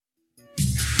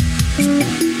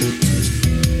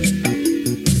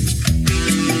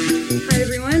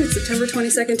September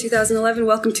 22nd, 2011.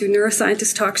 Welcome to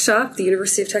Neuroscientist Talk Shop, the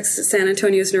University of Texas at San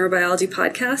Antonio's neurobiology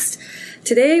podcast.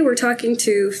 Today we're talking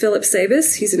to Philip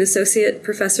Sabis. He's an associate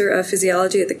professor of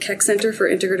physiology at the Keck Center for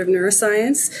Integrative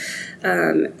Neuroscience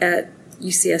at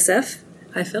UCSF.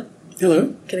 Hi, Phil.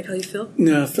 Hello. Can I call you Phil?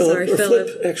 No, Philip. Sorry, or Philip.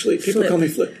 Flip, actually. People call me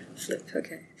Flip. Flip,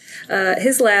 okay.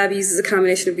 His lab uses a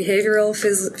combination of behavioral,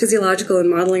 physiological, and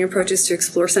modeling approaches to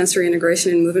explore sensory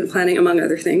integration and movement planning, among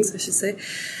other things, I should say.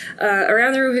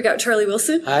 Around the room, we've got Charlie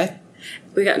Wilson. Hi.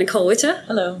 We've got Nicole Wicha.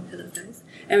 Hello. Hello, guys.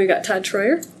 And we've got Todd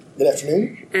Troyer. Good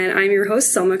afternoon. And I'm your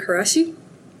host, Salma Karashi.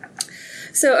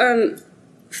 So,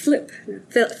 Philip,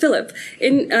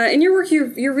 in your work,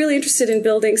 you're really interested in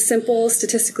building simple,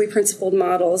 statistically principled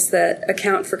models that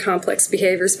account for complex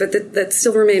behaviors, but that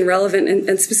still remain relevant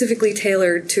and specifically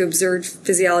tailored to observe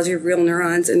physiology of real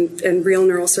neurons and real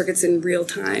neural circuits in real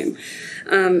time.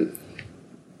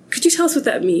 Could you tell us what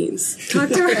that means? Talk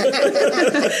to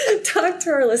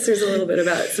our listeners a little bit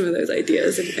about some of those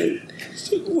ideas.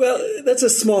 Well, that's a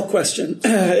small question.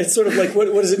 It's sort of like,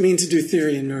 what does it mean to do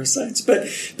theory in neuroscience? But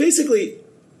basically,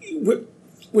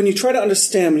 when you try to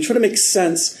understand, when you try to make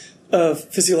sense of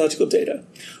physiological data,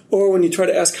 or when you try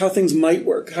to ask how things might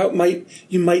work,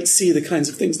 you might see the kinds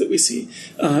of things that we see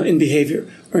in behavior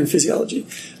or in physiology,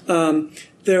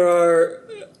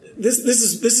 This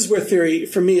is where theory,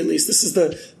 for me at least, this is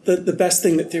the best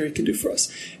thing that theory can do for us.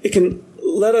 It can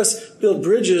let us build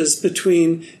bridges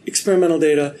between experimental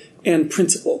data and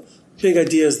principle, big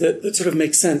ideas that sort of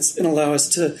make sense and allow us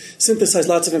to synthesize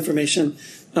lots of information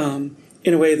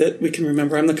in a way that we can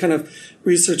remember. I'm the kind of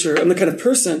researcher, I'm the kind of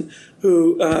person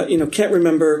who can't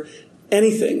remember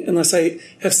anything unless I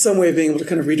have some way of being able to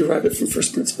kind of rederive it from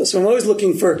first principles. So I'm always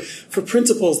looking for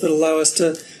principles that allow us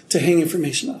to hang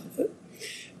information off of it.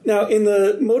 Now, in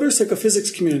the motor psychophysics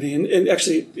community, and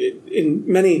actually in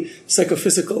many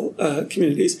psychophysical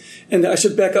communities, and I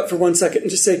should back up for 1 second and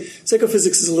just say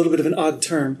psychophysics is a little bit of an odd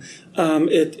term.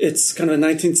 It's kind of a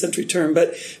 19th century term,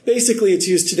 but basically it's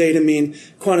used today to mean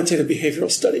quantitative behavioral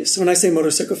studies. So when I say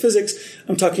motor psychophysics,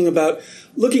 I'm talking about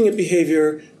looking at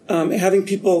behavior, having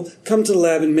people come to the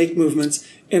lab and make movements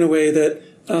in a way that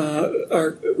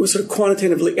are sort of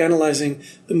quantitatively analyzing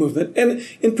the movement. And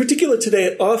in particular today,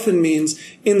 it often means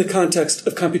in the context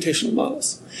of computational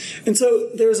models. And so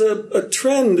there's a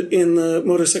trend in the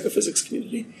motor psychophysics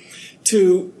community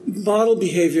to model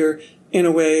behavior in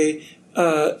a way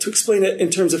to explain it in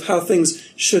terms of how things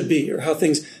should be or how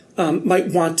things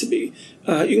might want to be.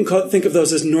 You can think of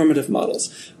those as normative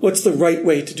models. What's the right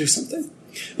way to do something?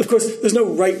 Of course, there's no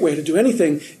right way to do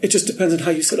anything. It just depends on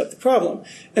how you set up the problem.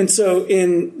 And so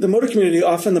in the motor community,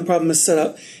 often the problem is set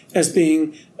up as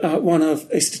being one of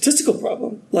a statistical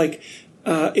problem. Like,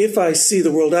 if I see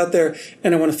the world out there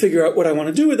and I want to figure out what I want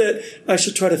to do with it, I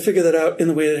should try to figure that out in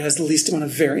the way that has the least amount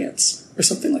of variance or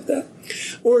something like that.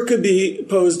 Or it could be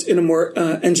posed in a more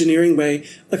engineering way,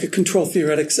 like a control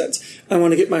theoretic sense. I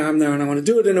want to get my arm there and I want to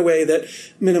do it in a way that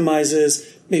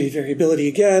minimizes maybe variability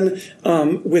again,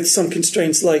 with some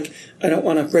constraints like I don't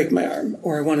want to break my arm,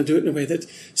 or I want to do it in a way that's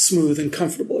smooth and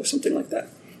comfortable or something like that.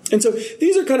 And so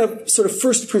these are kind of sort of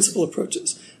first principle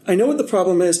approaches. I know what the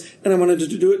problem is, and I wanted to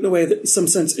do it in a way that in some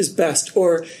sense is best,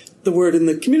 or the word in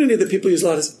the community that people use a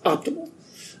lot is optimal.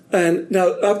 And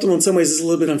now optimal in some ways is a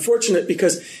little bit unfortunate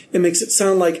because it makes it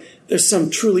sound like there's some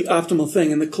truly optimal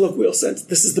thing in the colloquial sense.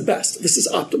 This is the best. This is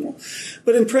optimal.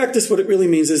 But in practice, what it really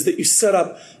means is that you set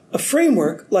up a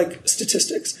framework like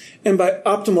statistics. And by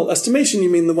optimal estimation, you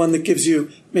mean the one that gives you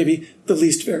maybe the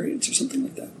least variance or something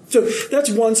like that. So that's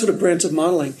one sort of branch of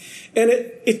modeling. And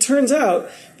it turns out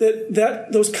that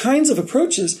those kinds of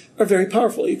approaches are very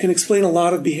powerful. You can explain a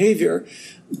lot of behavior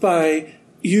by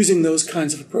using those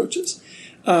kinds of approaches.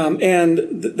 And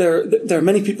there are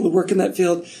many people who work in that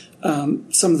field.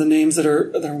 Some of the names that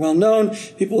are well known,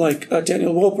 people like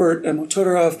Daniel Wolpert, Emil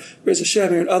Todorov, Reza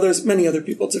Shamir, and others, many other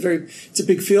people. It's a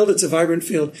big field, it's a vibrant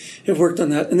field, have worked on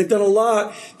that. And they've done a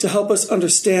lot to help us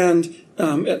understand,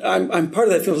 and I'm part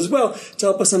of that field as well, to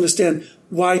help us understand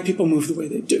why people move the way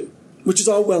they do, which is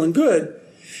all well and good,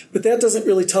 but that doesn't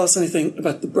really tell us anything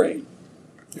about the brain.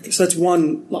 Okay, so that's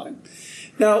one line.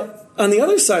 Now, on the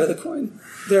other side of the coin,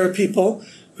 there are people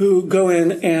who go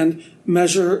in and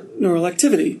measure neural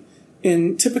activity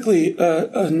in typically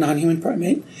a non-human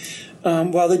primate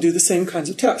while they do the same kinds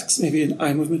of tasks, maybe an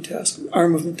eye movement task,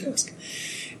 arm movement task.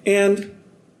 And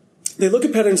they look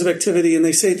at patterns of activity and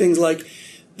they say things like,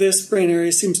 this brain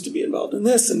area seems to be involved in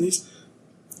this, and these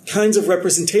kinds of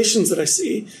representations that I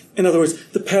see, in other words,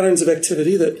 the patterns of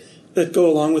activity that go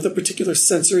along with a particular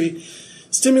sensory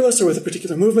stimulus or with a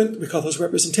particular movement. We call those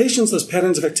representations, those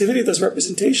patterns of activity, those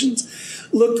representations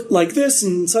look like this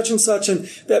and and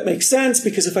that makes sense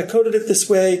because if I coded it this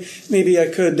way, maybe I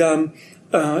could,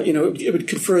 it would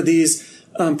confer these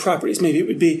properties. Maybe it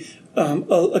would be,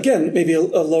 maybe a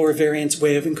lower variance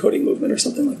way of encoding movement or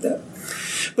something like that.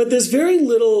 But there's very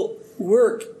little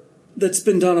work that's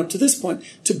been done up to this point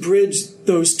to bridge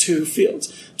those two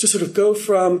fields, to sort of go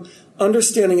from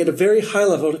understanding at a very high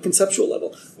level, at a conceptual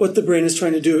level, what the brain is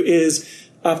trying to do is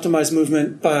optimize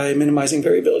movement by minimizing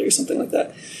variability or something like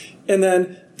that. And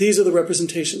then these are the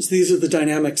representations, these are the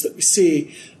dynamics that we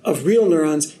see of real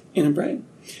neurons in a brain.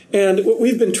 And what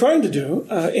we've been trying to do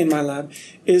in my lab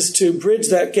is to bridge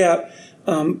that gap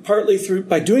partly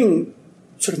by doing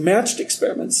sort of matched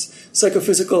experiments,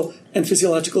 psychophysical and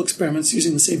physiological experiments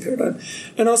using the same paradigm,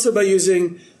 and also by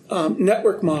using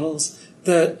network models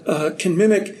that can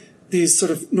mimic these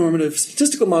sort of normative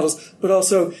statistical models, but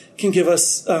also can give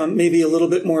us maybe a little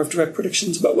bit more of direct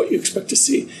predictions about what you expect to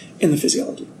see in the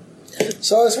physiology.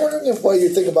 So I was wondering if what you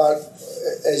think about,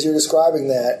 as you're describing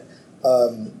that,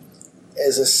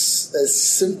 as a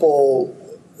simple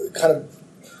kind of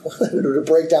to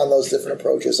break down those different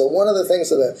approaches. So one of the things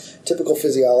that a typical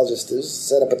physiologist does is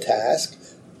set up a task,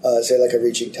 say like a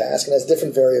reaching task, and has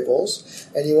different variables,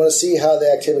 and you want to see how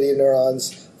the activity of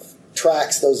neurons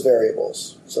tracks those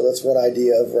variables. So that's one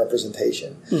idea of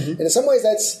representation. Mm-hmm. And in some ways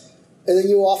and then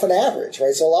you often average,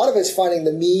 right? So a lot of it's finding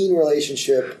the mean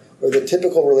relationship or the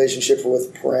typical relationship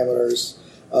with parameters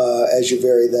as you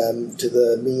vary them to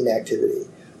the mean activity.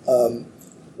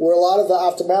 Where a lot of the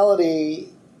optimality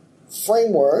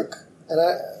framework, and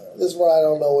this is what I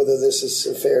don't know whether this is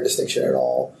a fair distinction at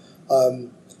all,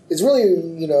 it's really,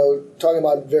 talking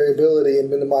about variability and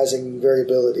minimizing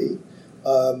variability.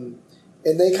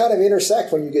 And they kind of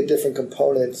intersect when you get different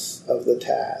components of the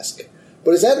task.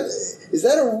 But is that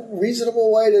a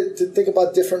reasonable way to think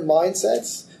about different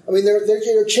mindsets? I mean,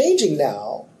 they're changing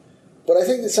now, but I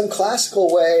think that some classical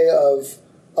way of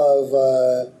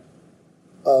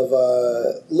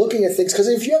looking at things, because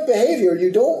if you have behavior,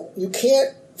 you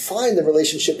can't find the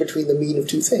relationship between the mean of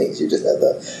two things. You just have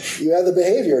the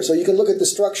behavior, so you can look at the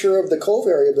structure of the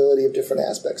covariability of different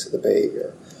aspects of the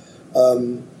behavior.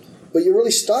 But you're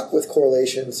really stuck with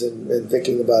correlations and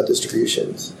thinking about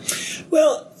distributions.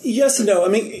 Well, yes and no. I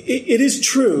mean, it is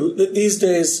true that these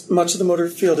days much of the motor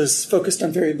field is focused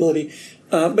on variability,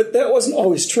 but that wasn't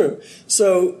always true.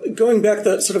 So going back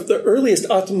to sort of the earliest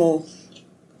optimal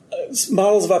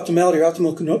models of optimality or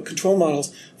optimal control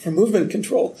models for movement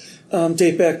control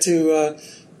date back to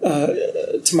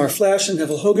Tamar Flash and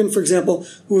Neville Hogan, for example,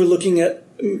 who were looking at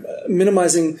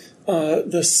minimizing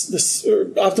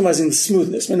optimizing the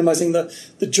smoothness, minimizing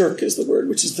the jerk is the word,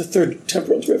 which is the third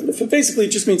temporal derivative. But basically,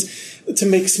 it just means to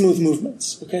make smooth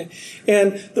movements. Okay,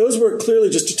 and those were clearly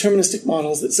just deterministic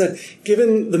models that said,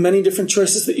 given the many different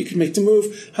choices that you can make to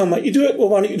move, how might you do it? Well,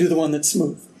 why don't you do the one that's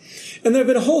smooth? And there have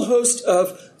been a whole host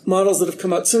of models that have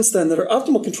come out since then that are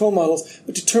optimal control models,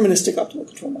 but deterministic optimal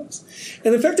control models.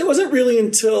 And in fact, it wasn't really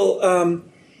until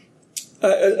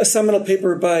a seminal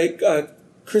paper by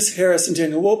Chris Harris and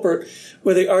Daniel Wolpert,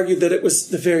 where they argued that it was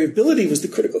the variability was the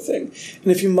critical thing.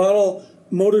 And if you model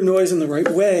motor noise in the right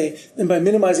way, then by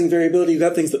minimizing variability, you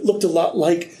got things that looked a lot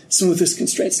like smoothness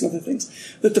constraints and other things,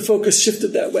 that the focus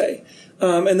shifted that way.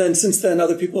 And then since then,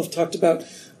 other people have talked about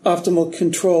optimal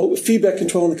control, feedback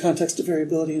control in the context of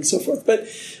variability and so forth. But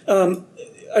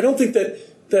I don't think that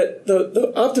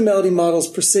the optimality models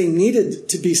per se needed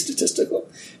to be statistical.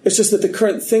 It's just that the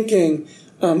current thinking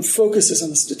focuses on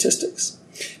the statistics.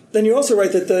 Then you're also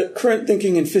right that the current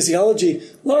thinking in physiology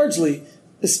largely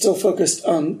is still focused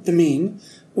on the mean.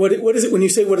 What is it when you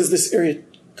say, what is this area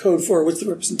code for? What's the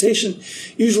representation?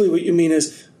 Usually what you mean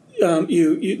is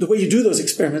the way you do those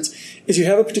experiments is you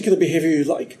have a particular behavior you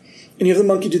like, and you have the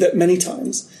monkey do that many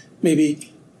times,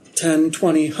 maybe 10,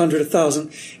 20, 100,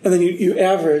 1,000, and then you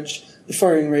average the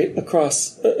firing rate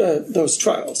across those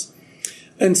trials.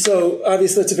 And so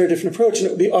obviously that's a very different approach, and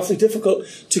it would be awfully difficult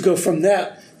to go from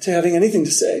that to having anything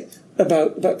to say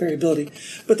about variability.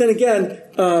 But then again,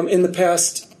 in the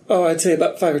past, I'd say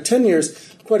about 5 or 10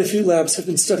 years, quite a few labs have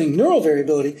been studying neural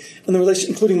variability, and the relation,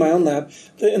 including my own lab,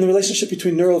 and the relationship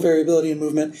between neural variability and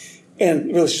movement, and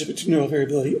the relationship between neural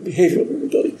variability and behavioral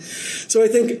variability. So I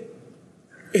think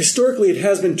historically it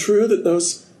has been true that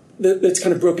that's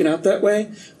kind of broken out that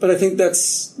way, but I think that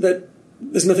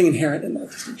there's nothing inherent in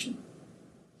that distinction.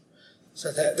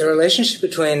 So the relationship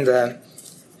between the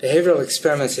behavioral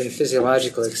experiments and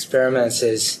physiological experiments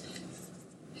is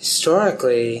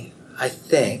historically, I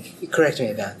think, correct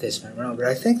me about this if I'm wrong, but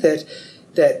I think that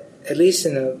at least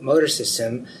in the motor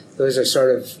system, It was a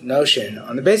sort of notion,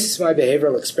 on the basis of my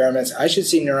behavioral experiments, I should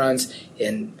see neurons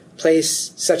in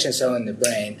place such and so in the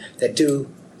brain that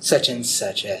do such and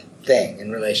such a thing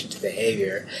in relation to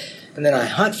behavior. And then I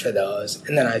hunt for those,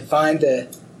 and then I find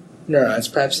the neurons,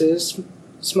 perhaps a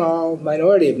small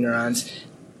minority of neurons.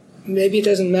 Maybe it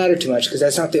doesn't matter too much because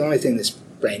that's not the only thing this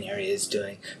brain area is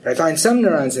doing. But I find some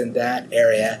neurons in that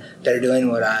area that are doing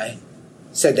what I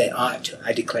said they ought to.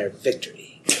 I declare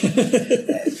victory.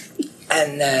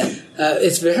 And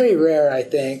it's very rare, I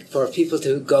think, for people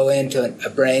to go into a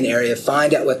brain area,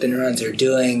 find out what the neurons are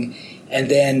doing,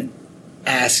 and then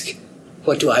ask,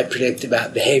 what do I predict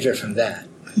about behavior from that?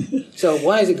 So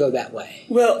why does it go that way?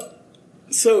 Well,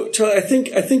 so Charlie, I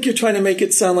think you're trying to make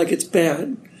it sound like it's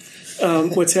bad.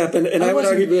 What's happened, and I would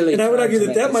argue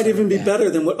that might even be better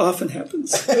than what often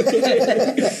happens.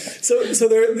 So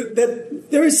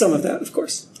there is some of that, of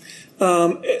course.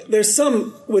 There's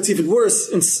some what's even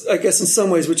worse, I guess, in some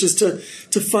ways, which is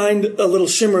to find a little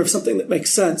shimmer of something that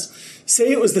makes sense.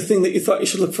 Say it was the thing that you thought you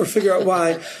should look for, figure out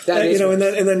why,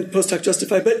 and then post hoc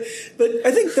justify. But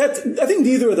I think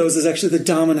neither of those is actually the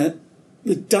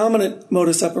dominant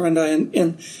modus operandi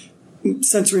in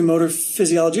sensory motor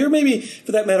physiology, or maybe,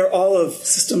 for that matter, all of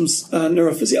systems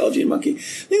neurophysiology in monkey.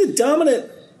 I think the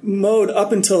dominant mode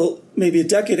up until maybe a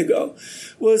decade ago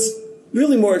was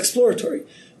really more exploratory.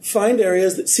 Find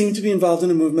areas that seem to be involved in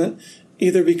a movement,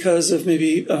 either because of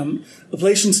maybe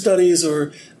ablation studies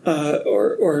or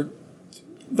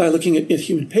by looking at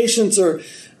human patients, or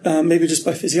maybe just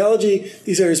by physiology.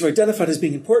 These areas were identified as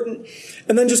being important.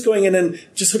 And then just going in and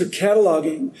just sort of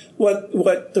cataloging what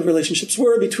the relationships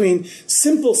were between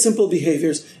simple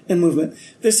behaviors and movement.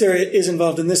 This area is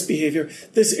involved in this behavior.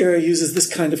 This area uses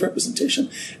this kind of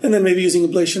representation. And then maybe using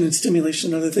ablation and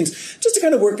stimulation and other things, just to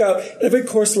kind of work out at a very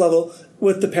coarse level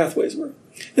what the pathways were.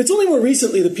 And it's only more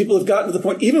recently that people have gotten to the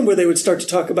point, even where they would start to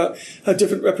talk about how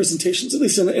different representations, at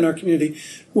least in our community,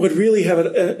 would really have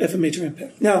a major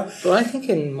impact. Now, well, I think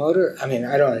in motor, I mean,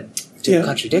 I don't want to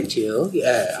contradict you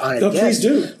on it. No, please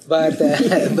do. But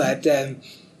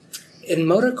in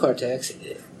motor cortex,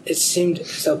 it seemed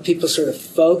so people sort of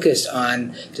focused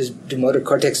on, do motor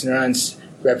cortex neurons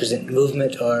represent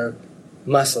movement or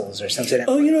muscles or something?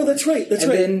 Oh, that's right. That's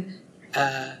right. And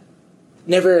then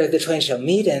never the twain shall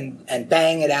meet and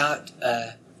bang it out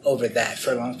over that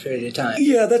for a long period of time.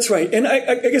 Yeah, that's right. And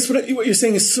I guess what you're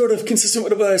saying is sort of consistent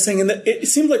with what I was saying, in that it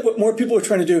seemed like what more people were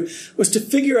trying to do was to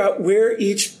figure out where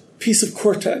each piece of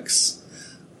cortex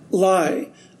lie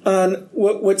on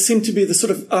what seemed to be the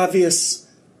sort of obvious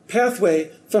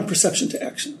pathway from perception to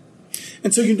action.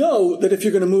 And so you know that if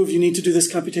you're going to move, you need to do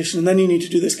this computation, and then you need to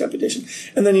do this computation,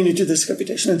 and then you need to do this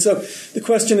computation. And so the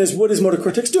question is, what is motor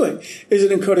cortex doing? Is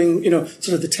it encoding,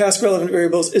 sort of the task-relevant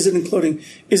variables? Is it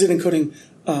encoding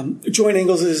joint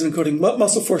angles? Is it encoding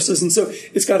muscle forces? And so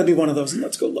it's got to be one of those, and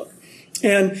let's go look.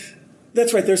 And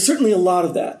that's right. There's certainly a lot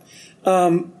of that.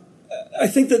 I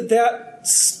think that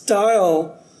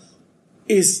style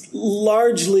is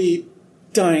largely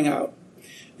dying out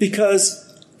because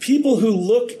people who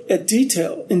look in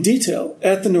detail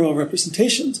at the neural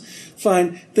representations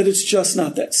find that it's just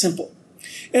not that simple.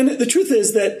 And the truth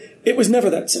is that it was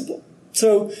never that simple.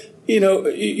 So,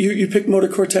 you pick motor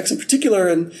cortex in particular,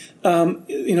 and,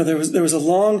 there was a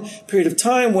long period of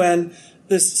time when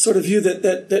this sort of view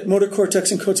that motor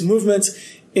cortex encodes movements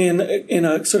in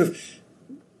a sort of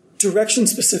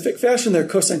direction-specific fashion. There are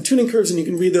cosine tuning curves, and you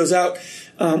can read those out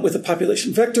with a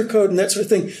population vector code and that sort of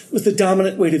thing, with the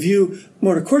dominant way to view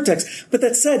motor cortex. But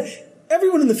that said,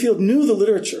 everyone in the field knew the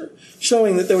literature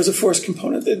showing that there was a force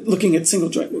component looking at single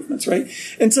joint movements, right?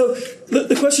 And so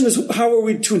the question is, how are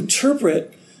we to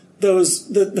interpret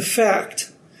the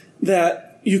fact that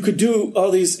you could do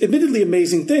all these admittedly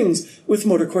amazing things with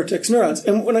motor cortex neurons?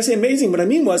 And when I say amazing, what I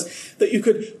mean was that you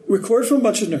could record from a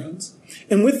bunch of neurons,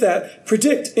 and with that,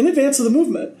 predict in advance of the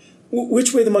movement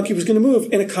which way the monkey was going to move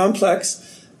in a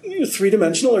complex,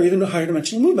 three-dimensional or even a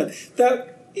higher-dimensional movement.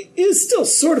 That is still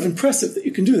sort of impressive that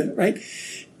you can do that, right?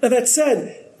 Now, that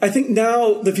said, I think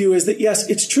now the view is that, yes,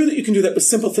 it's true that you can do that with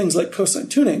simple things like cosine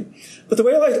tuning. But the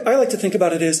way I like to think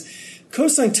about it is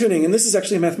cosine tuning, and this is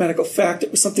actually a mathematical fact.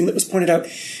 It was something that was pointed out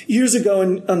years ago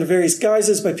under various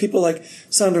guises by people like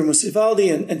Sandro Musivaldi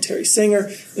and Terry Sanger,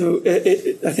 who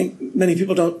I think many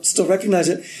people don't still recognize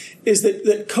it, is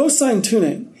that cosine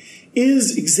tuning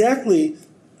is exactly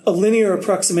a linear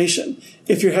approximation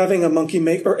if you're having a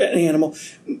monkey or any animal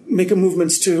make a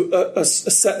movements to a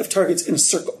set of targets in a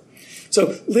circle.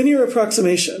 So linear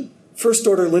approximation, first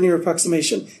order linear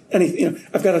approximation,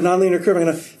 I've got a nonlinear curve,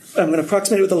 I'm going to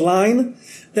approximate it with a line.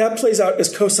 That plays out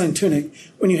as cosine tuning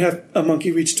when you have a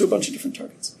monkey reach to a bunch of different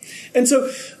targets. And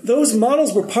so those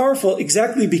models were powerful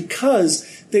exactly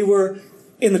because they were,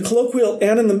 in the colloquial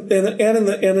and in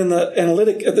the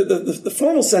analytic, the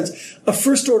formal sense, a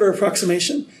first order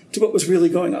approximation to what was really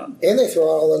going on. And they throw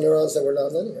out all the neurons that were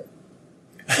nonlinear.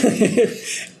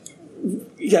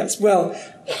 Yes, well,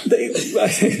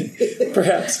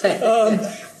 perhaps.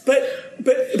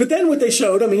 But then what they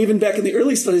showed, I mean, even back in the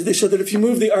early studies, they showed that if you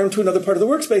move the arm to another part of the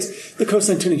workspace, the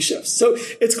cosine tuning shifts. So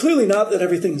it's clearly not that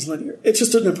everything is linear. It's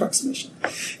just an approximation.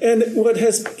 And what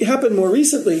has happened more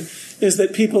recently is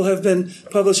that people have been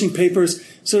publishing papers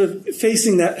sort of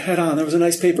facing that head on. There was a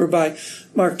nice paper by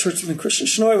Mark Churchland and Christian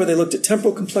Shenoy where they looked at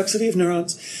temporal complexity of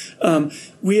neurons.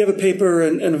 We have a paper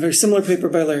and a very similar paper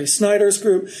by Larry Snyder's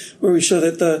group where we show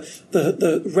that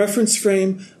the reference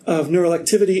frame of neural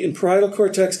activity in parietal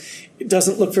cortex, it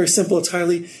doesn't look very simple. It's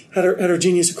highly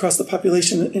heterogeneous across the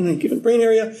population in any given brain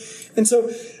area. And so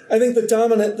I think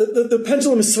the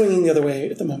pendulum is swinging the other way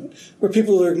at the moment, where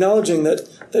people are acknowledging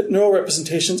that neural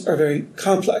representations are very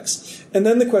complex. And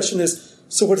then the question is,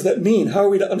 so what does that mean? How are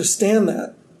we to understand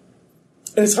that?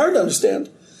 And it's hard to understand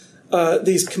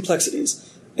these complexities.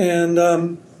 And,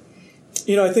 I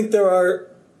think there are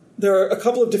a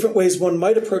couple of different ways one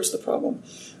might approach the problem.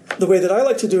 The way that I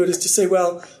like to do it is to say,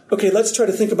 well, okay, let's try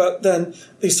to think about then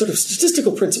these sort of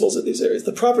statistical principles of these areas,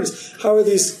 the properties. How are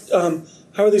these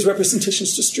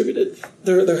representations distributed?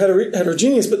 They're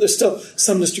heterogeneous, but there's still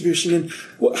some distribution. And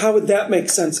how would that make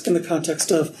sense in the context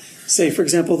of, say, for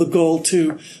example, the goal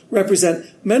to represent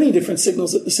many different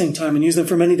signals at the same time and use them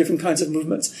for many different kinds of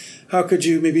movements? How could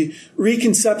you maybe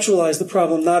reconceptualize the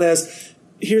problem not as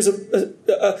here's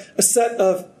a set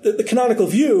of the canonical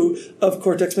view of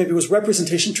cortex maybe was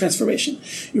representation transformation.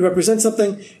 You represent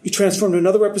something, you transform to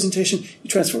another representation, you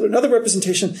transform to another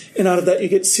representation, and out of that you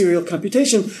get serial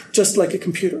computation, just like a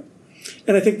computer.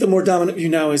 And I think the more dominant view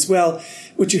now is, well,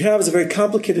 what you have is a very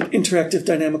complicated interactive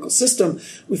dynamical system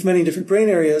with many different brain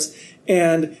areas,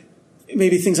 and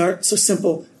maybe things aren't so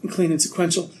simple and clean and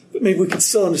sequential, but maybe we can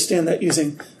still understand that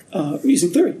using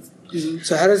theory.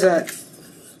 So how does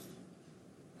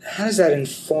that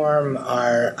inform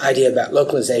our idea about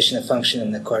localization of function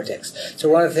in the cortex? So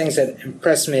one of the things that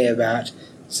impressed me about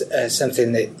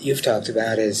something that you've talked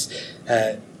about is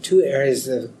two areas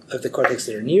of the cortex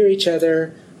that are near each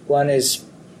other. One is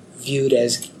viewed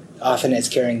as often as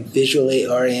carrying visually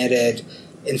oriented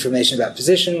information about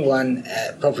position, one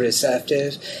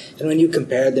proprioceptive. And when you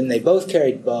compared them, they both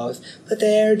carried both, but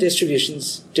their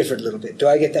distributions differed a little bit. Do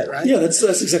I get that right? Yeah, that's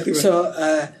exactly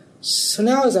right. So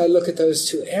now as I look at those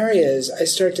two areas, I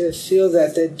start to feel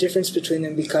that the difference between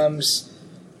them becomes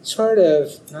sort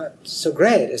of not so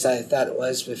great as I thought it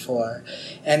was before.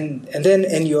 And then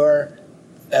in your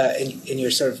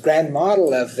sort of grand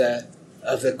model of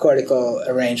the cortical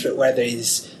arrangement where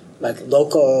these like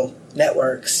local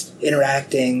networks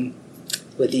interacting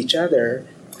with each other,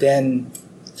 then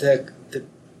the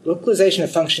localization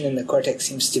of function in the cortex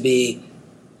seems to be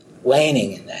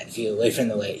waning in that view, away from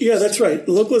the way. Yeah, that's right.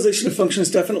 The localization of function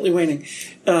is definitely waning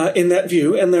in that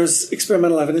view, and there's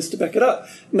experimental evidence to back it up.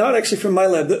 Not actually from my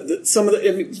lab. Some of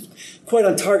quite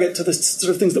on target to the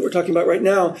sort of things that we're talking about right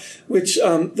now, which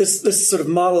this sort of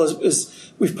model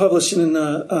is we've published in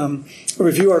a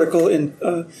review article in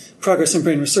Progress in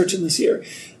Brain Research in this year,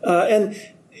 and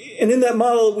in that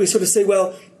model we sort of say,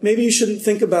 well, maybe you shouldn't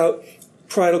think about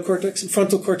parietal cortex and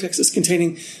frontal cortex as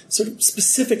containing sort of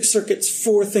specific circuits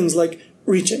for things like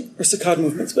reaching or saccade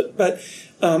movements,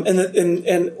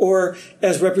 or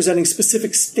as representing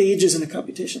specific stages in a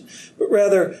computation, but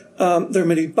rather they're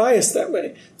maybe biased that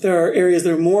way. There are areas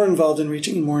that are more involved in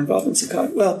reaching and more involved in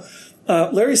saccade. Well,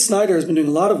 Larry Snyder has been doing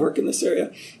a lot of work in this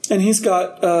area, and he's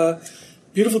got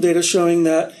beautiful data showing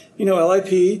that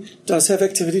LIP does have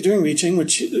activity during reaching,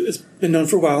 which has been known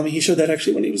for a while. I mean, he showed that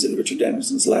actually when he was in Richard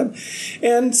Anderson's lab.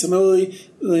 And similarly,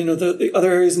 the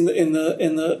other areas in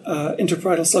the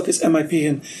interparietal sulcus, MIP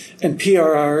and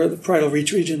PRR, the parietal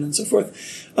reach region, and so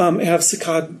forth, have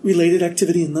saccade-related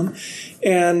activity in them.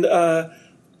 And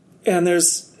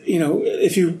there's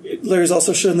Larry's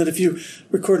also shown that if you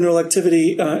record neural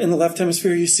activity in the left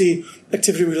hemisphere, you see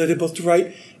activity related both to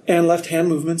right and left hand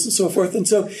movements and so forth. And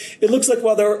so it looks like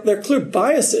while there are clear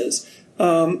biases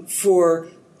for,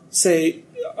 say,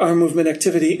 arm movement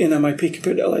activity in MIP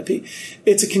compared to LIP,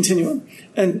 it's a continuum.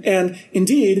 And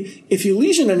indeed, if you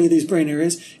lesion any of these brain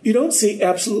areas, you don't see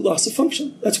absolute loss of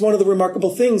function. That's one of the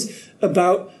remarkable things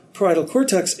about parietal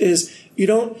cortex is you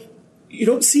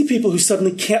don't see people who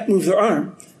suddenly can't move their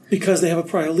arm because they have a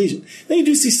parietal lesion. Then you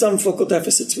do see some focal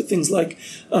deficits with things like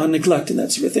neglect and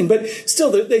that sort of thing, but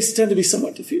still they tend to be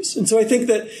somewhat diffuse. And so I think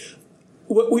that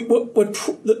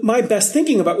my best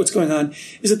thinking about what's going on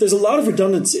is that there's a lot of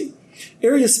redundancy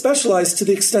Areas specialize to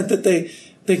the extent that they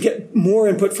get more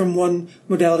input from one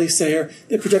modality, say, or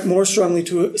they project more strongly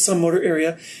to some motor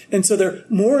area, and so they're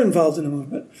more involved in the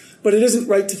movement. But it isn't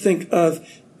right to think of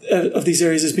these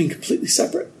areas as being completely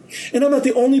separate. And I'm not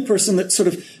the only person that's sort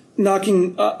of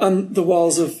knocking on the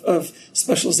walls of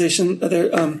specialization.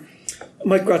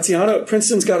 Mike Graziano at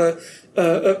Princeton's got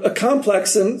a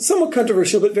complex and somewhat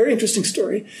controversial but very interesting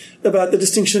story about the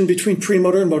distinction between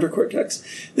premotor and motor cortex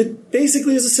that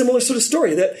basically is a similar sort of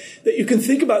story that you can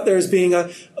think about there as being a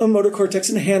motor cortex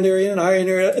in a hand area and an eye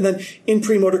area, and then in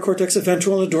premotor cortex a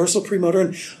ventral and a dorsal premotor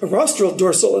and a rostral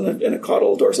dorsal and a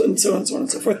caudal dorsal and so on and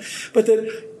so forth. But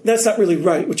that's not really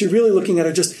right. What you're really looking at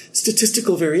are just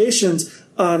statistical variations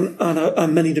on a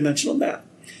many-dimensional map.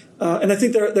 And I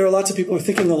think there are lots of people who are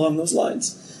thinking along those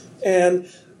lines. And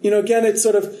again, it's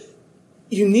sort of,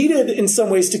 you needed in some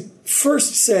ways to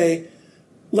first say,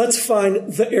 let's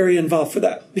find the area involved for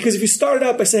that. Because if you started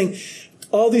out by saying,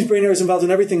 all these brain areas involved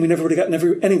in everything, we never would have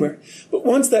gotten anywhere. But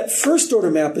once that first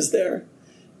order map is there,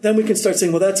 then we can start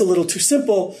saying, well, that's a little too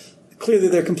simple. Clearly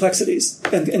there are complexities,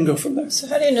 and go from there. So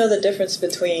how do you know the difference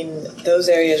between those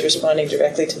areas responding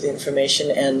directly to the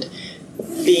information and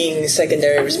being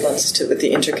secondary responses to with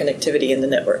the interconnectivity in the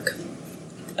network?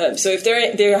 So if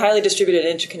they're highly distributed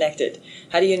and interconnected,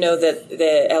 how do you know that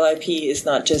the LIP is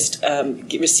not just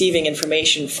receiving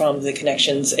information from the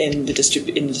connections in this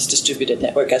distributed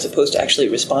network as opposed to actually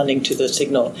responding to the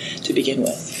signal to begin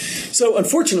with? So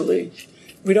unfortunately,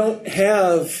 we don't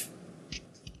have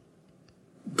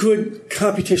good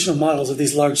computational models of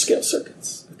these large-scale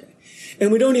circuits. Okay?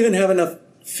 And we don't even have enough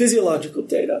physiological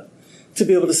data to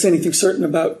be able to say anything certain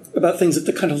about things at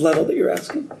the kind of level that you're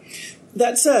asking.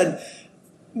 That said,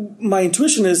 my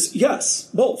intuition is yes,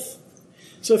 both.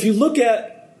 So if you look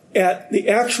at the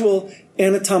actual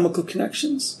anatomical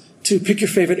connections to pick your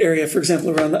favorite area, for example,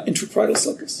 around the intraparietal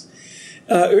sulcus,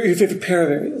 or your favorite pair of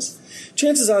areas,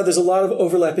 chances are there's a lot of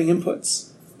overlapping inputs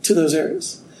to those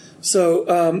areas. So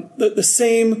the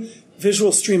same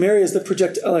visual stream areas that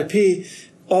project LIP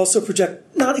also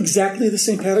project not exactly the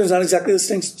same patterns, not exactly the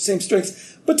same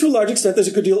strengths, but to a large extent, there's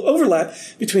a good deal of overlap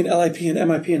between LIP and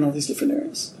MIP in all these different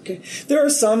areas. Okay, there are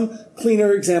some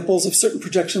cleaner examples of certain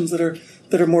projections that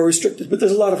are more restricted, but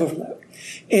there's a lot of overlap.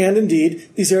 And indeed,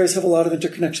 these areas have a lot of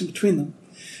interconnection between them.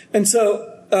 And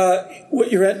so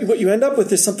what you end up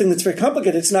with is something that's very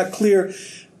complicated. It's not clear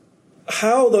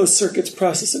how those circuits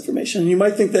process information. And you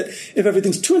might think that if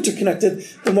everything's too interconnected,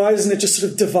 then why doesn't it just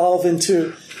sort of devolve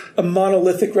into a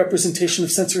monolithic representation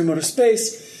of sensory motor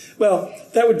space? Well,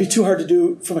 that would be too hard to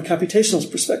do from a computational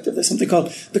perspective. There's something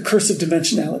called the curse of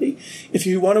dimensionality. If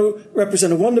you want to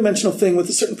represent a one-dimensional thing with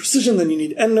a certain precision, then you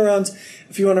need n neurons.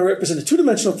 If you want to represent a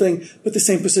two-dimensional thing with the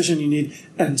same precision, you need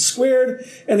n squared.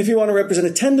 And if you want to represent a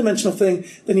 10-dimensional thing,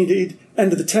 then you need n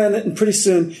to the 10, and pretty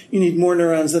soon you need more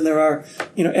neurons than there are,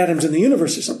 atoms in the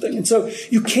universe or something. And so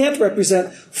you can't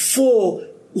represent full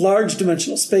large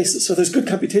dimensional spaces. So there's good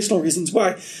computational reasons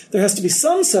why there has to be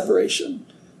some separation.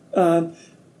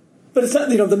 But it's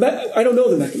not, I don't know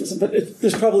the mechanism, but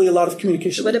there's probably a lot of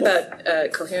communication. What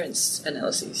about coherence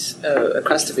analyses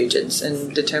across the regions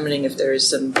and determining if there is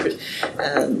something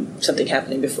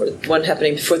happening before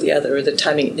the other, or the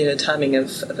timing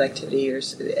of activity, or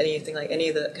anything like any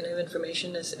of the kind of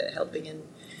information is helping in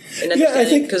understanding? Yeah, I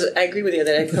think, because I agree with you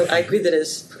that I agree that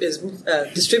as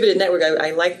distributed network,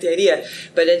 I like the idea,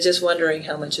 but I'm just wondering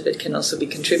how much of it can also be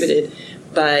contributed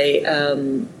by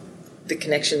the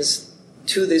connections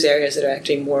to these areas that are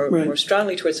acting more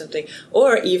strongly towards something,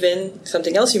 or even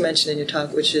something else you mentioned in your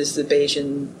talk, which is the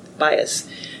Bayesian bias.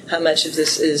 How much of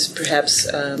this is perhaps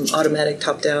automatic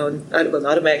top-down?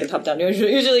 Automatic and top-down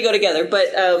usually go together,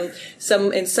 but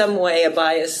in some way a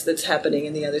bias that's happening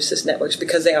in the other cis networks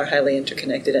because they are highly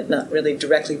interconnected and not really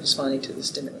directly responding to the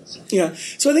stimulus. Yeah.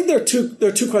 So I think there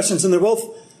are two questions, and they're both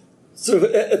sort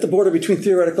of at the border between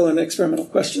theoretical and experimental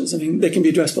questions. I mean, they can be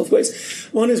addressed both ways.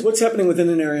 One is what's happening within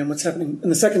an area and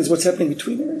the second is what's happening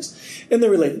between areas. And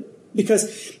they're related.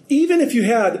 Because even if you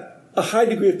had a high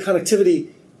degree of connectivity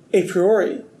a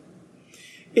priori,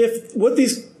 if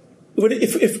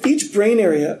each brain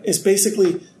area is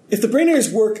basically, if the brain areas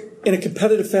work in a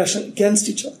competitive fashion against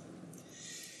each other,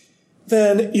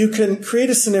 then you can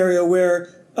create a scenario where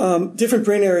different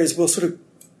brain areas will sort of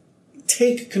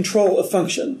take control of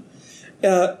function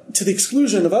to the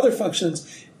exclusion of other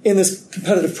functions in this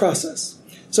competitive process.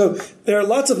 So there are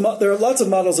lots of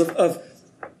models of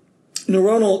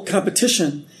neuronal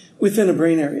competition within a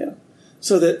brain area.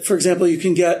 So that, for example, you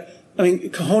can get,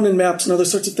 Kohonen maps and other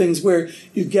sorts of things where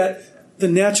you get the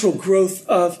natural growth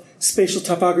of spatial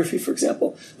topography, for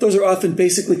example. Those are often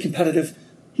basically competitive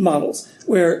models,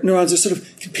 where neurons are sort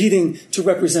of competing to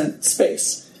represent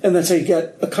space. And that's how you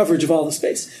get a coverage of all the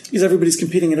space, because everybody's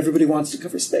competing and everybody wants to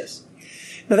cover space.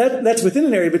 Now that's within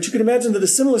an area, but you can imagine that a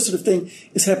similar sort of thing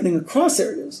is happening across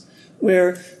areas,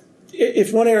 where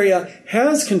if one area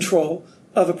has control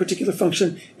of a particular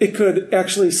function, it could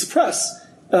actually suppress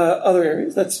other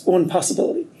areas. That's one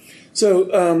possibility.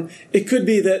 So it could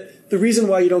be that the reason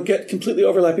why you don't get completely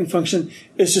overlapping function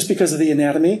is just because of the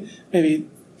anatomy, maybe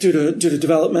due to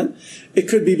development. It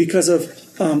could be because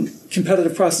of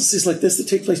competitive processes like this that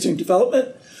take place during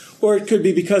development, or it could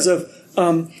be because of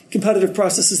competitive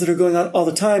processes that are going on all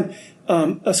the time,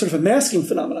 a sort of a masking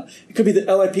phenomena. It could be that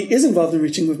LIP is involved in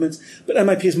reaching movements, but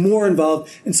MIP is more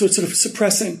involved, and so it's sort of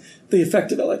suppressing the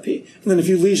effect of LIP. And then if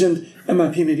you lesioned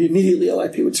MIP, maybe immediately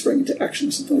LIP would spring into action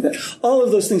or something like that. All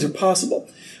of those things are possible.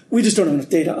 We just don't have enough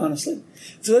data, honestly.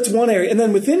 So that's one area. And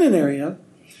then within an area,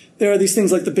 there are these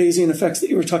things like the Bayesian effects that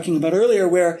you were talking about earlier,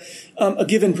 where a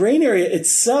given brain area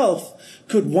itself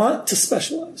could want to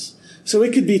specialize. So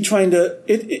it could be trying to,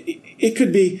 it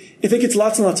could be, if it gets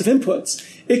lots and lots of inputs,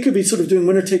 it could be sort of doing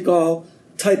winner-take-all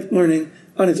type learning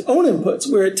on its own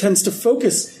inputs, where it tends to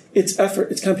focus its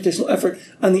effort, its computational effort,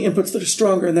 on the inputs that are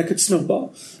stronger, and that could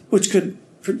snowball, which could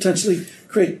potentially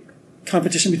create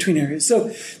competition between areas.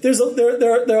 So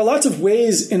there are lots of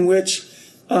ways in which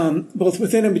both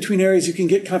within and between areas you can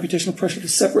get computational pressure to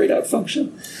separate out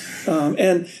function.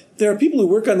 And there are people who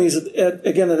work on these,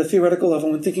 again, at a theoretical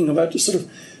level when thinking about just sort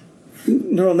of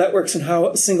neural networks and how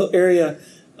a single area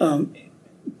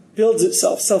builds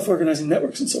itself, self-organizing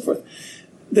networks and so forth.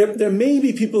 There may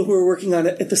be people who are working on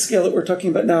it at the scale that we're talking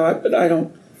about now, but I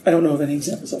don't know of any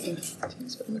examples of it.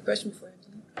 One more question before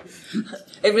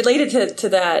it related to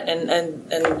that,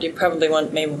 and you probably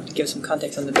may want to give some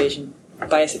context on the Bayesian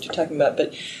bias that you're talking about,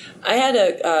 but I had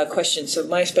a question. So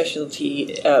my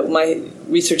specialty, my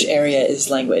research area is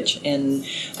language, and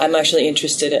I'm actually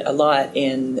interested a lot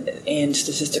in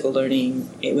statistical learning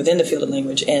within the field of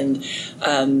language, and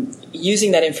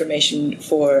using that information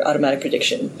for automatic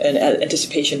prediction and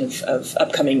anticipation of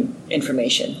upcoming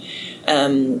information.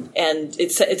 And it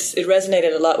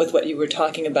resonated a lot with what you were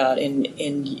talking about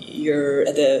in your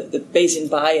the Bayesian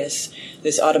bias,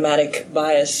 this automatic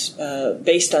bias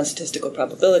based on statistical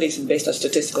probabilities and based on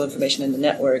statistical information in the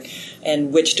network,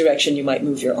 and which direction you might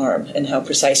move your arm and how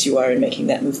precise you are in making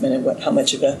that movement, and how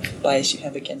much of a bias you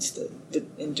have against the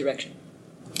direction.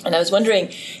 And I was wondering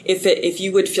if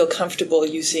you would feel comfortable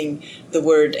using the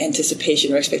word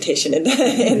anticipation or expectation in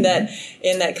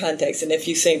that context, and if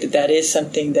you think that is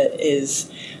something that is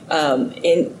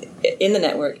in the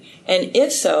network. And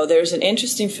if so, there's an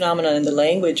interesting phenomenon in the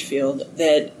language field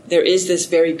that there is this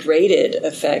very graded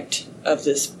effect of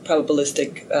this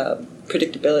probabilistic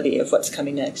predictability of what's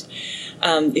coming next.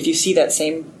 If you see that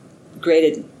same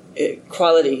graded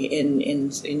quality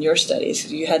in your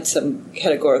studies, you had some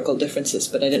categorical differences,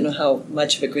 but I didn't know how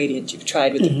much of a gradient you've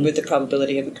tried with the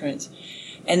probability of occurrence.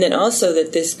 And then also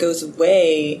that this goes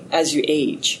away as you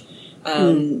age.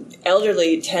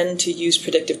 Elderly tend to use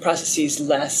predictive processes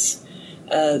less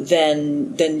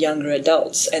than younger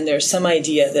adults, and there's some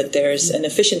idea that there's an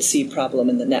efficiency problem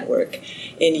in the network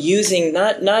in using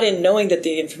not in knowing that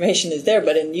the information is there,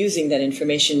 but in using that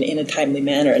information in a timely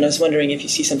manner. And I was wondering if you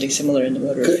see something similar in the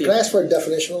motor field. Can I ask for a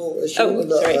definitional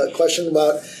issue? Question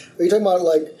about, are you talking about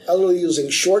like elderly using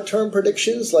short-term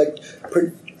predictions, like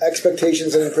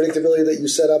expectations and predictability that you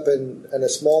set up in a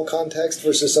small context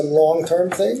versus some long-term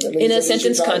thing? I mean, in a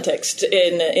sentence context,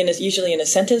 usually in a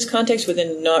sentence context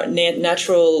within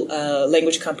natural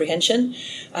language comprehension,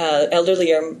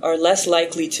 elderly are less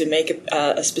likely to make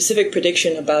a specific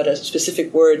prediction about a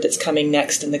specific word that's coming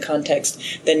next in the context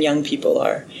than young people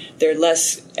are. They're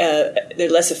less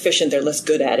efficient. They're less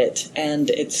good at it, and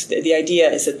the idea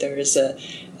is that there is the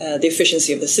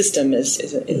efficiency of the system is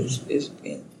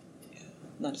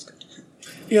not as good.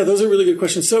 Yeah, those are really good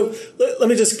questions. So let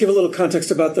me just give a little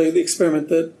context about the experiment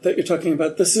that you're talking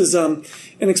about. This is an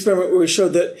experiment where we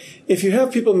showed that if you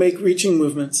have people make reaching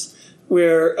movements,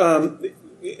 where at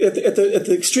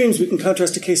the extremes we can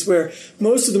contrast a case where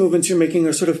most of the movements you're making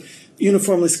are sort of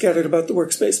uniformly scattered about the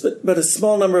workspace, but a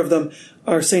small number of them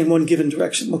are, say, in one given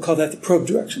direction. We'll call that the probe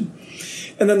direction.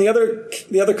 And then the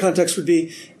other context would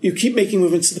be you keep making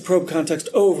movements to the probe context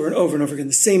over and over and over again,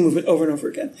 the same movement over and over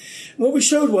again. And what we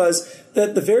showed was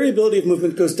that the variability of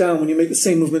movement goes down when you make the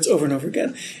same movements over and over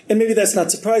again. And maybe that's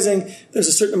not surprising. There's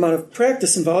a certain amount of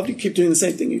practice involved. You keep doing the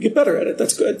same thing. You get better at it.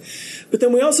 That's good. But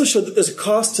then we also showed that there's a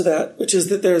cost to that, which is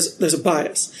that there's a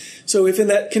bias. So if in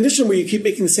that condition where you keep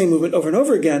making the same movement over and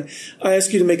over again, I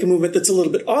ask you to make a movement that's a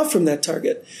little bit off from that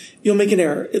target, you'll make an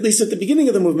error. At least at the beginning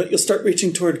of the movement, you'll start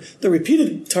reaching toward the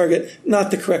repeated target,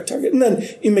 not the correct target. And then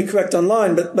you may correct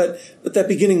online, but that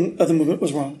beginning of the movement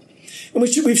was wrong. And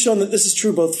we've shown that this is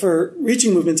true both for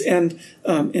reaching movements and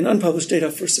in unpublished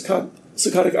data for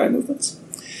saccadic eye movements.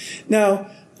 Now,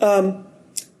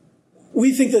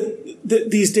 we think that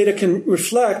these data can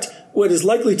reflect what is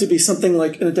likely to be something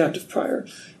like an adaptive prior.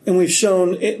 And we've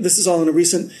shown, this is all in a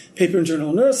recent paper in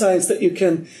Journal of Neuroscience, that you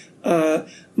can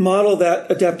model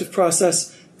that adaptive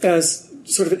process as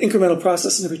sort of an incremental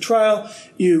process in every trial.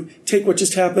 You take what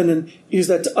just happened and use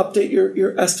that to update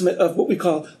your estimate of what we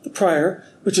call the prior,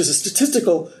 which is a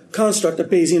statistical construct. A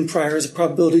Bayesian prior is a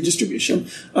probability distribution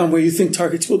where you think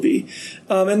targets will be.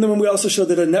 And then we also show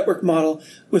that a network model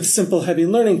with simple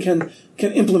Hebbian learning can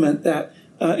implement that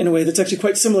in a way that's actually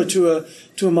quite similar to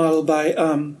a model by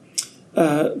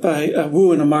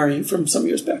Wu and Amari from some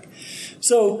years back.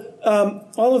 So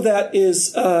all of that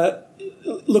is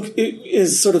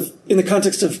sort of in the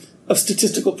context of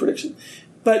statistical prediction.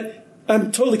 But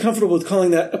I'm totally comfortable with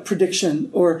calling that a prediction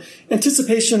or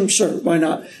anticipation. Sure, why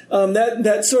not?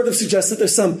 That sort of suggests that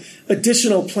there's some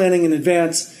additional planning in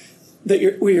advance that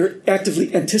you're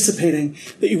actively anticipating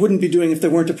that you wouldn't be doing if there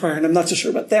weren't a prior. And I'm not so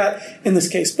sure about that in this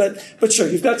case. But sure,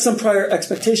 you've got some prior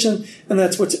expectation, and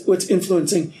that's what's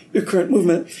influencing your current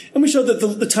movement. And we showed that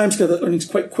the time scale of that learning is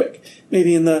quite quick,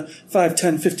 maybe in the 5,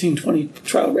 10, 15, 20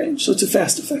 trial range. So it's a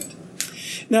fast effect.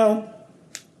 Now,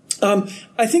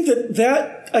 I think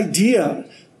that idea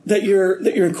that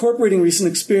you're incorporating recent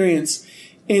experience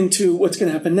into what's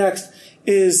going to happen next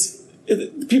is,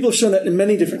 people have shown that in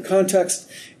many different contexts,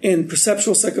 in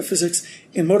perceptual psychophysics,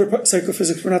 in motor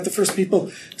psychophysics. We're not the first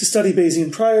people to study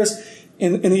Bayesian priors,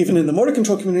 and even in the motor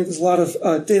control community, there's a lot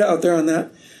of data out there on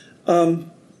that. And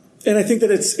I think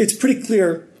that it's pretty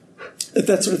clear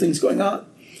that sort of thing's going on.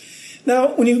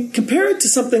 Now, when you compare it to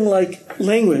something like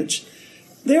language,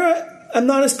 I'm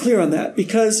not as clear on that,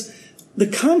 because the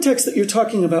context that you're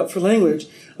talking about for language,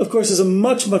 of course, is a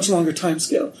much, much longer time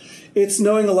scale. It's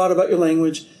knowing a lot about your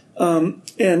language, and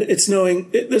it's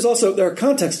knowing, there are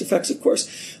context effects, of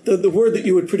course. The word that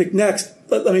you would predict next,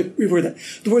 let me reword that.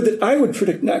 The word that I would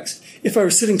predict next, if I were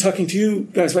sitting talking to you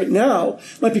guys right now,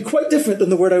 might be quite different than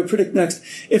the word I would predict next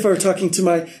if I were talking to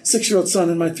my 6-year-old son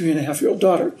and my 3.5-year-old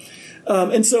daughter.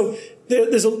 And so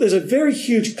there's a very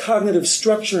huge cognitive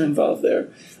structure involved there.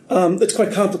 That's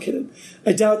quite complicated.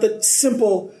 I doubt that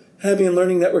simple Hebbian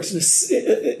learning networks of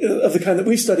the kind that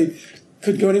we've studied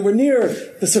could go anywhere near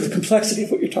the sort of complexity of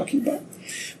what you're talking about.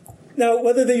 Now,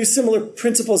 whether they use similar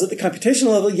principles at the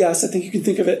computational level, yes, I think you can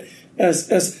think of it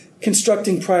as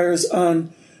constructing priors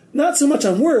on, not so much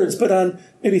on words, but on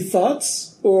maybe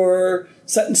thoughts or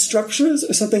sentence structures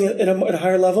or something at a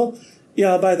higher level.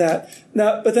 Yeah, I'll buy that.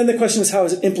 Now, but then the question is, how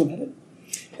is it implemented?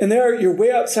 And you're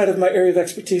way outside of my area of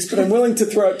expertise, but I'm willing to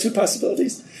throw out two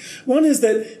possibilities. One is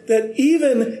that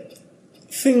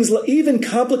even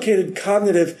complicated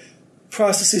cognitive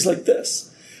processes like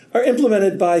this are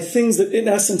implemented by things that, in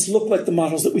essence, look like the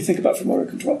models that we think about for motor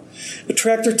control.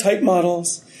 Attractor-type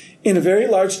models in a very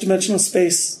large dimensional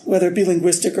space, whether it be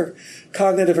linguistic or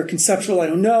cognitive or conceptual, I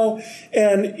don't know.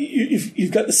 And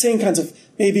you've got the same kinds of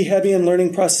maybe Hebbian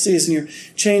learning processes, and you're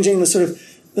changing the sort of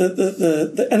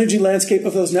the energy landscape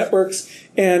of those networks,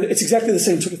 and it's exactly the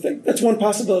same sort of thing. That's one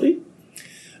possibility.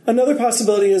 Another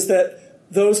possibility is that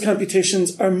those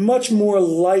computations are much more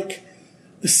like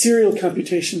the serial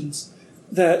computations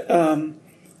that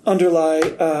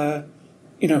underlie,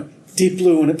 Deep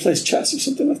Blue when it plays chess or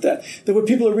something like that. That what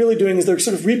people are really doing is they're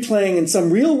sort of replaying in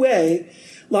some real way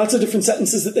lots of different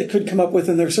sentences that they could come up with,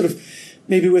 and they're sort of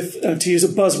maybe with, to use a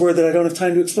buzzword that I don't have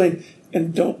time to explain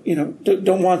and don't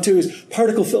want to, is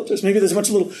particle filters. Maybe there's a bunch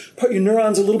of your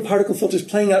neurons are little particle filters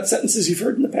playing out sentences you've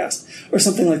heard in the past or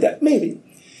something like that. Maybe.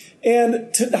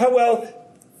 And how well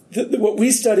what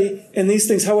we study and these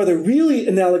things, how are they really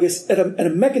analogous at a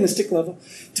mechanistic level,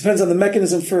 depends on the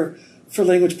mechanism for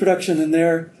language production. And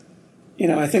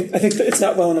I think that it's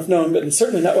not well enough known, but it's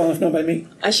certainly not well enough known by me.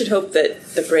 I should hope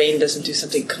that the brain doesn't do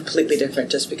something completely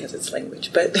different just because it's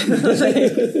language. But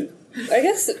I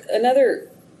guess another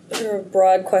sort of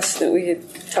broad question that we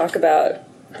could talk about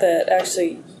that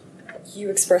actually you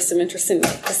expressed some interest in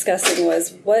discussing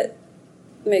was, what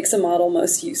makes a model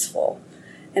most useful?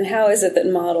 And how is it that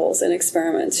models and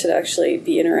experiments should actually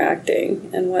be interacting,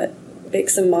 and what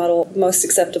makes a model most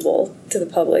acceptable to the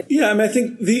public? Yeah, I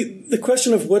think the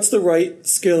question of what's the right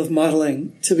scale of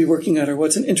modeling to be working at, or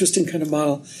what's an interesting kind of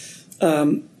model,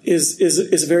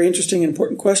 is a very interesting and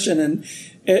important question. And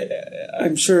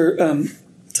I'm sure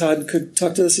Todd could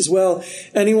talk to this as well.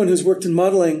 Anyone who's worked in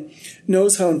modeling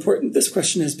knows how important this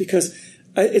question is, because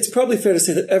it's probably fair to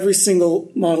say that every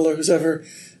single modeler who's ever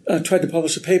tried to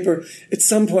publish a paper at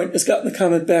some point has gotten the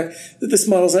comment back that this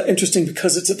model's not interesting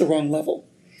because it's at the wrong level.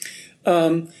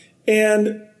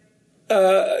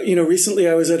 Recently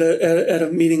I was at a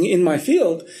meeting in my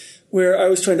field where I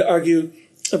was trying to argue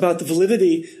about the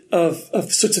validity of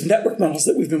sorts of network models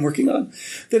that we've been working on,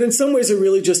 that in some ways are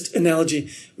really just analogy.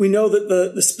 We know that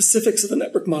the specifics of the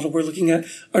network model we're looking at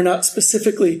are not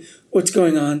specifically what's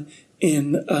going on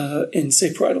in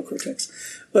say, parietal cortex.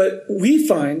 But we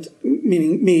find,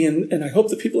 meaning me and I hope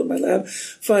the people in my lab,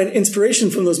 find inspiration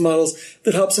from those models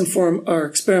that helps inform our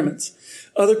experiments.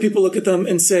 Other people look at them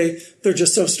and say, they're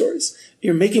just so stories.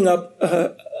 You're making up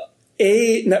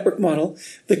a network model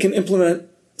that can implement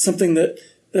something that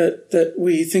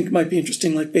we think might be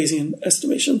interesting, like Bayesian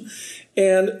estimation.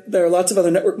 And there are lots of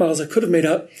other network models I could have made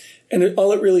up. And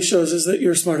all it really shows is that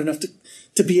you're smart enough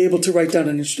to be able to write down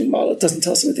an interesting model. It doesn't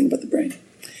tell us anything about the brain.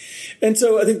 And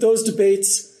so I think those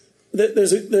debates,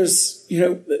 everybody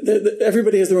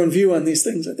has their own view on these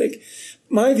things, I think.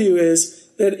 My view is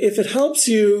that if it helps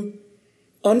you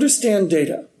understand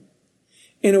data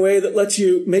in a way that lets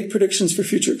you make predictions for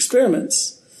future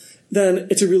experiments, then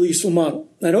it's a really useful model.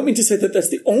 I don't mean to say that that's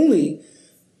the only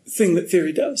thing that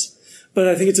theory does, but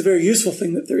I think it's a very useful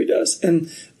thing that theory does. And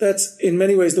that's in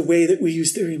many ways the way that we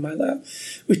use theory in my lab.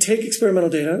 We take experimental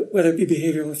data, whether it be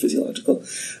behavioral or physiological,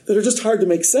 that are just hard to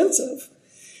make sense of,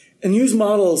 and use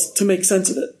models to make sense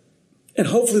of it. And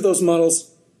hopefully those models,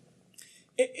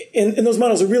 and those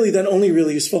models are really then only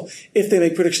really useful if they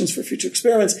make predictions for future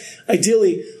experiments,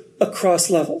 ideally across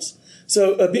levels.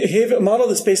 So a model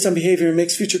that's based on behavior and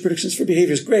makes future predictions for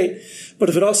behavior is great, but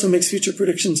if it also makes future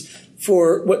predictions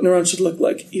for what neurons should look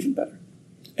like, even better.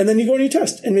 And then you go and you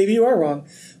test, and maybe you are wrong,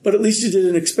 but at least you did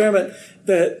an experiment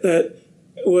that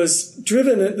was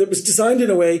driven, that was designed in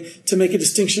a way to make a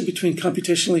distinction between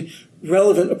computationally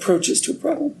relevant approaches to a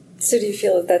problem. So do you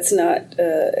feel that that's not,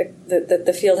 that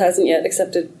the field hasn't yet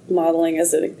accepted modeling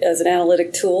as an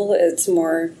analytic tool? It's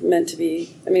more meant to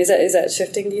be, I mean, is that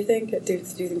shifting, do you think? Do you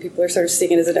think people are sort of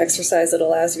seeing it as an exercise that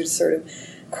allows you to sort of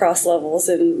cross levels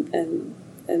and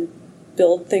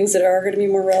build things that are going to be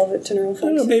more relevant to neural function?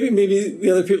 I don't know, maybe the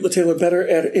other people at the table are better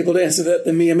able to answer that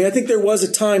than me. I mean, I think there was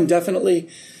a time, definitely,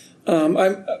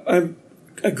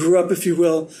 I grew up, if you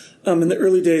will, in the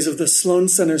early days of the Sloan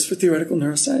Centers for Theoretical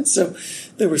Neuroscience. So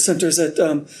there were centers at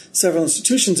several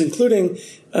institutions, including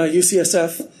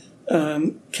UCSF,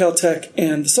 Caltech,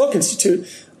 and the Salk Institute,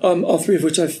 all three of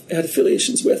which I've had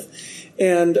affiliations with.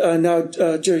 And now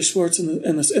Jerry Schwartz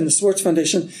and the Schwartz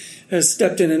Foundation has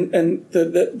stepped in, and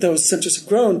those centers have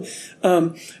grown.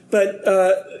 But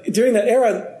during that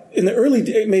era, in the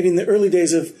early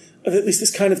days of at least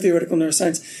this kind of theoretical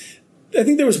neuroscience, I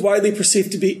think there was widely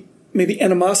perceived to be maybe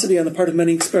animosity on the part of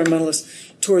many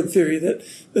experimentalists toward theory, that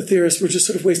the theorists were just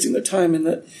sort of wasting their time, and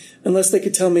that unless they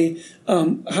could tell me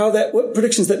what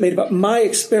predictions that made about my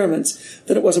experiments,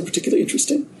 that it wasn't particularly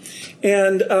interesting.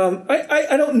 And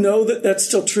I don't know that that's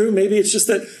still true. Maybe it's just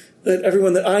that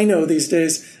everyone that I know these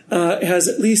days has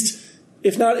at least,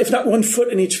 if not one foot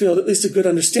in each field, at least a good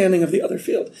understanding of the other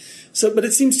field. So, but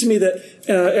it seems to me that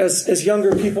as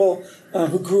younger people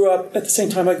who grew up at the same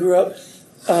time I grew up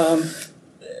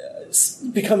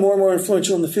become more and more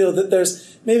influential in the field, that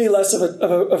there's maybe less of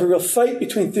a real fight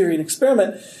between theory and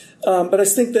experiment. But I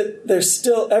think that there's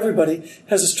still, everybody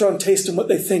has a strong taste in what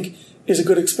they think is a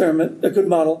good experiment, a good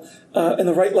model, and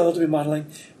the right level to be modeling.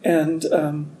 And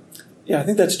I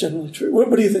think that's generally true.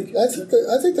 What do you think? I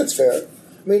think that's fair.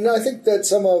 I mean, I think that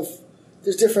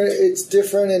it's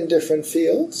different in different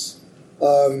fields.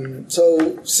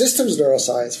 So systems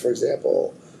neuroscience, for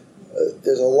example,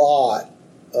 there's a lot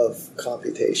of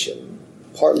computation,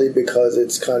 partly because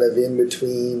it's kind of in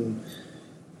between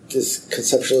this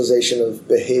conceptualization of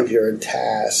behavior and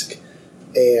task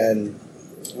and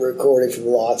recording from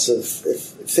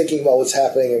thinking about what's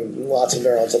happening in lots of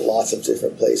neurons at lots of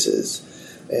different places.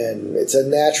 And it's a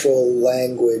natural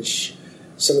language.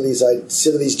 Some of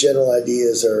these general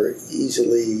ideas are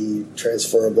easily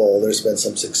transferable. There's been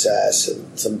some success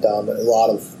and a lot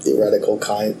of theoretical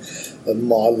kind of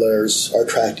modelers are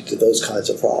attracted to those kinds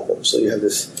of problems. So you have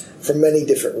this, for many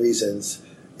different reasons,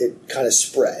 it kind of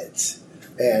spreads.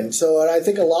 And I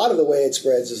think a lot of the way it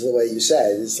spreads is the way you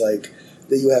said. It's like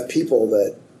that you have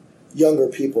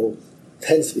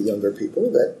tends to be younger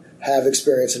people that have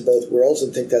experience in both worlds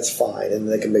and think that's fine, and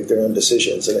they can make their own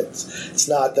decisions. And it's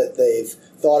not that they've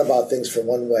thought about things from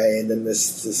one way and then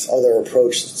this other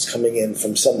approach that's coming in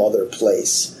from some other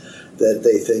place that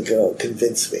they think, oh,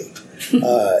 convince me.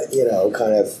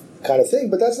 Kind of kind of thing.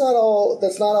 But that's not all.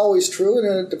 That's not always true,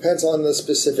 and it depends on the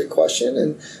specific question,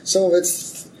 and some of it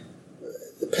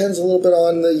depends a little bit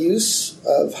on the use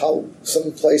of how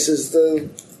some places the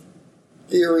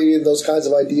theory and those kinds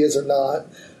of ideas are not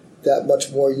that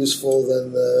much more useful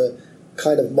than the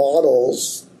kind of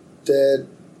models that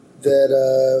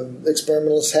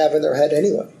experimentalists have in their head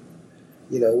anyway.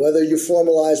 Whether you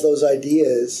formalize those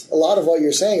ideas, a lot of what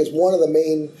you're saying is one of the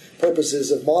main purposes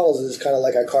of models is kind of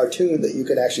like a cartoon that you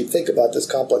can actually think about this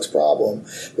complex problem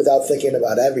without thinking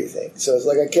about everything. So it's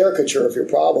like a caricature of your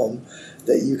problem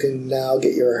that you can now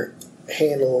get your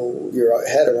head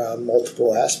around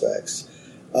multiple aspects.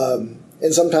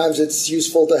 And sometimes it's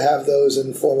useful to have those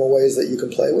in formal ways that you can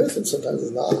play with, and sometimes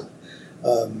it's not.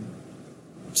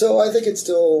 So I think it's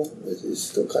still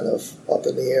kind of up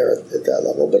in the air at that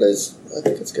level, but I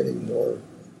think it's getting more.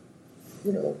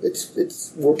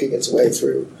 It's working its way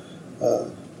through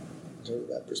in terms of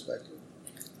that perspective.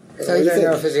 So in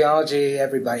neurophysiology,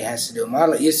 everybody has to do a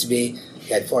model. It used to be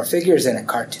you had 4 figures in a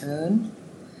cartoon.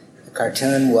 The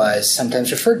cartoon was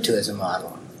sometimes referred to as a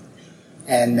model,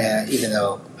 and even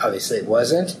though obviously it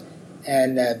wasn't.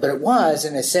 But it was,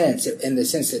 in the sense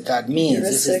that Todd means.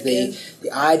 This is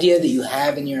the idea that you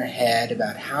have in your head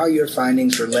about how your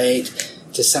findings relate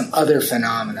to some other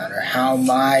phenomenon, or how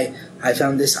I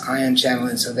found this ion channel,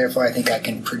 and so therefore I think I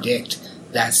can predict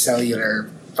that cellular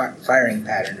firing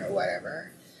pattern or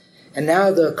whatever. And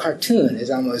now the cartoon has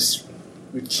almost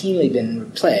routinely been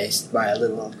replaced by a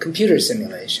little computer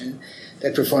simulation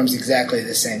that performs exactly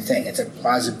the same thing. It's a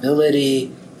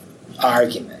plausibility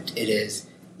argument. It is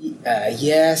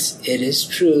yes, it is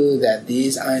true that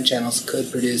these ion channels could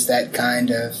produce that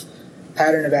kind of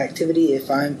pattern of activity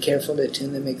if I'm careful to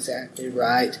tune them exactly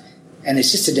right. And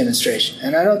it's just a demonstration.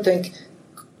 And I think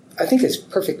it's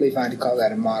perfectly fine to call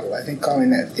that a model. I think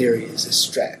calling that theory is a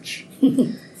stretch.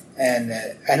 And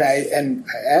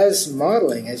as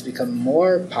modeling has become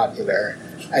more popular,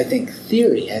 I think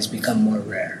theory has become more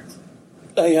rare.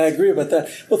 I agree about that.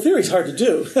 Well, theory's hard to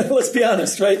do. Let's be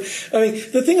honest, right? I mean,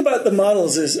 the thing about the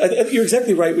models is, you're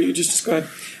exactly right what you just described.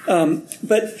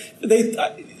 But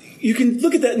you can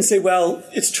look at that and say, well,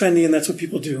 it's trendy and that's what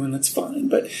people do and that's fine.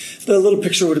 But the little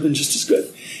picture would have been just as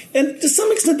good. And to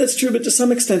some extent that's true, but to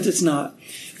some extent it's not.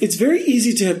 It's very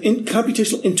easy to have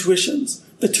computational intuitions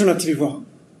that turn out to be wrong.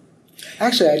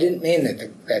 Actually, I didn't mean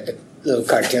that the little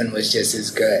cartoon was just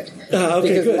as good. Okay,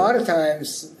 because good. A lot of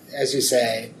times, as you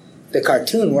say, the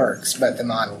cartoon works, but the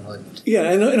model wouldn't.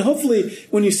 Yeah, and hopefully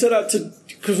when you set out to,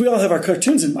 because we all have our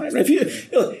cartoons in mind, right?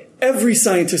 Every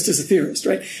scientist is a theorist,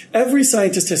 right? Every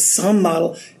scientist has some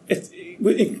model,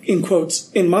 in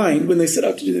quotes, in mind when they set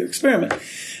out to do their experiment.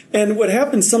 And what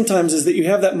happens sometimes is that you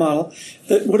have that model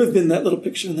that would have been that little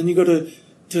picture, and then you go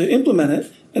to implement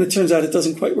it, and it turns out it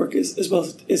doesn't quite work as well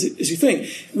as you think.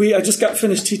 I just got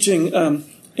finished teaching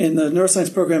in the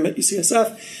neuroscience program at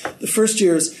UCSF, the first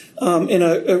years, in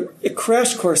a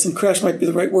crash course, and crash might be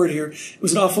the right word here. It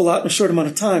was an awful lot in a short amount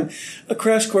of time. A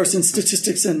crash course in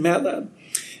statistics and MATLAB,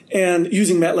 and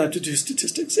using MATLAB to do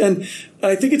statistics. And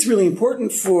I think it's really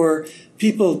important for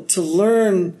people to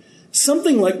learn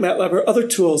something like MATLAB or other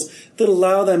tools that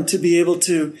allow them to be able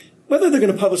to, whether they're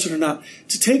going to publish it or not,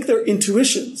 to take their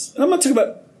intuitions. And I'm not talking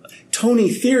about Tony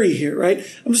theory here, right?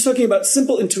 I'm just talking about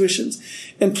simple intuitions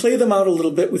and play them out a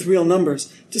little bit with real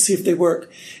numbers to see if they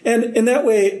work. And in that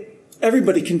way,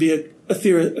 everybody can be a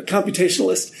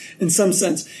computationalist in some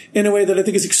sense, in a way that I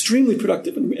think is extremely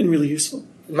productive and really useful.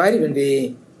 It might even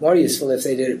be more useful if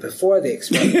they did it before the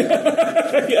experiment.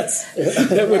 Yes,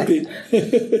 that would be.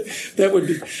 That would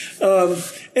be.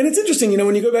 And it's interesting,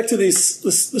 when you go back to the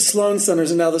Sloan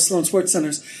centers and now the Sloan Sports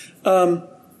centers,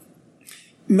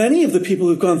 many of the people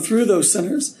who've gone through those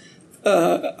centers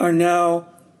are now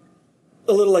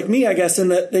a little like me, I guess, in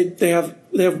that they have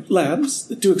labs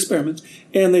that do experiments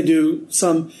and they do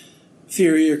some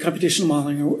theory or computational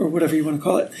modeling or whatever you want to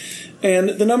call it. And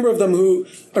the number of them who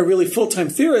are really full-time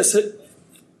theorists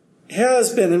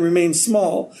has been and remains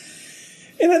small.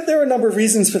 And there are a number of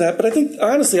reasons for that. But I think,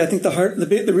 honestly,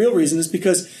 the real reason is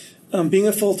because being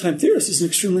a full-time theorist is an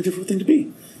extremely difficult thing to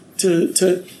be.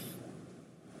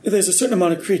 There's a certain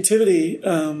amount of creativity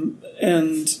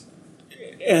and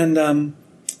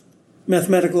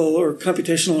mathematical or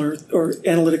computational or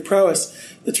analytic prowess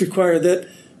that's required that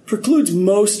precludes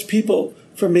most people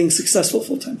from being successful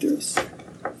full-time theorists.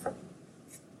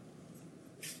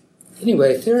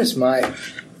 Anyway, theorists might,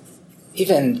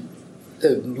 even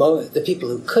the people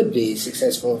who could be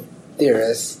successful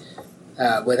theorists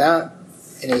without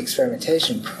any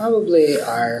experimentation probably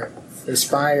are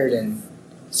inspired and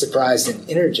surprised and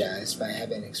energized by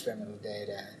having experimental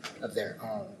data of their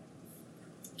own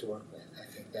to work with, I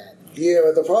think. like that. Yeah,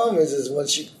 but the problem is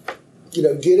once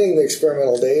getting the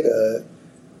experimental data,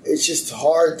 it's just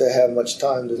hard to have much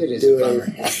time to do it.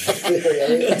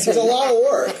 It's a lot of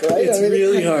work, right? It's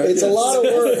really hard. It's a lot of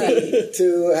work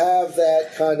to have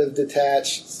that kind of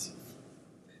detached,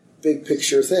 big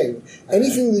picture thing.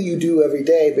 Anything that you do every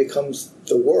day becomes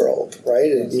the world,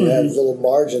 right? And you have little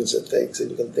margins of things, and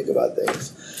you can think about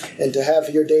things. And to have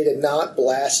your data not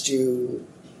blast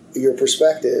your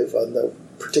perspective on the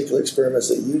particular experiments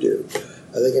that you do,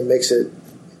 I think it makes it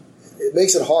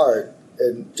hard.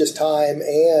 And just time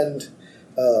and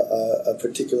a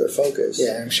particular focus.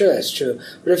 Yeah, I'm sure that's true.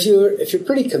 But if you're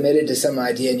pretty committed to some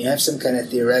idea and you have some kind of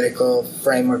theoretical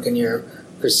framework and you're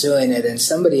pursuing it, and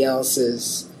somebody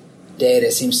else's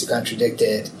data seems to contradict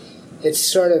it, it's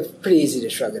sort of pretty easy to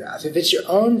shrug it off. If it's your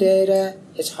own data,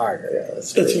 it's harder. Yeah,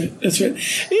 that's right. It's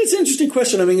an interesting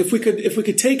question. I mean, if we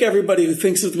could take everybody who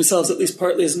thinks of themselves at least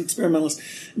partly as an experimentalist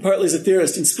and partly as a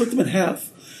theorist and split them in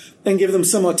half and give them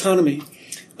some autonomy.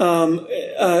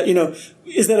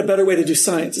 Is that a better way to do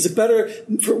science? Is it better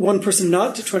for one person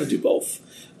not to try to do both?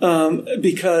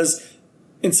 Because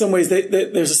in some ways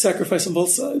there's a sacrifice on both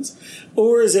sides.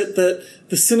 Or is it that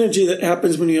the synergy that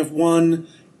happens when you have one,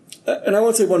 and I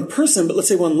won't say one person, but let's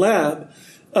say one lab,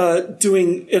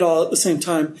 doing it all at the same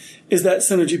time, is that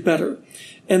synergy better?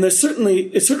 And it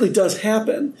certainly does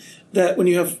happen that when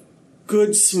you have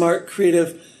good, smart,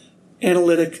 creative,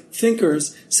 analytic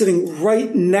thinkers sitting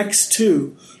right next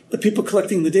to the people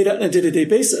collecting the data on a day-to-day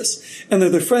basis, and they're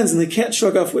their friends, and they can't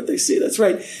shrug off what they see. That's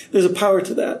right. There's a power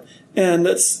to that, and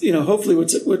that's hopefully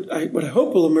what I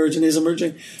hope will emerge and is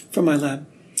emerging from my lab.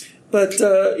 But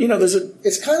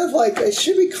It's kind of like it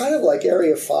should be kind of like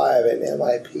Area 5 at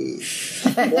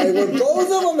MIP, right? Where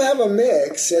both of them have a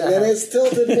mix, and then it's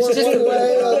tilted more one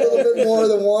way, a little bit more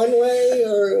the one way,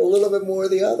 or a little bit more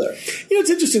the other. It's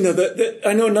interesting though that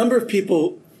I know a number of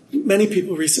people, many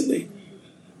people recently,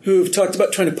 who've talked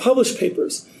about trying to publish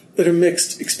papers that are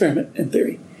mixed experiment and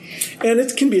theory, and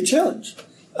it can be a challenge.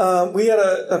 We had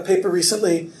a paper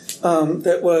recently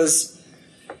that was.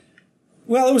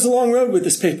 Well, it was a long road with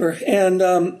this paper, and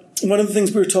one of the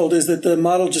things we were told is that the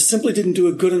model just simply didn't do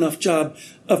a good enough job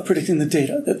of predicting the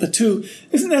data, that the two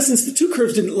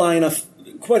curves didn't line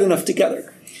quite enough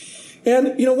together.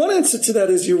 And, one answer to that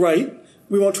is, you're right,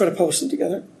 we won't try to publish them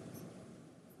together.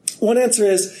 One answer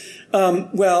is,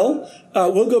 we'll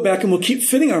go back and we'll keep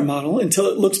fitting our model until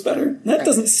it looks better. And that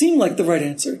doesn't seem like the right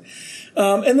answer.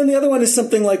 And then the other one is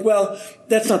something like, well,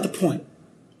 that's not the point.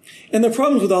 And there are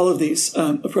problems with all of these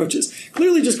approaches.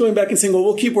 Clearly just going back and saying, well,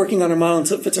 we'll keep working on our model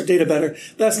until it fits our data better,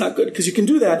 that's not good, because you can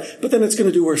do that, but then it's going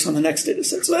to do worse on the next data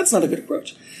set. So that's not a good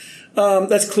approach.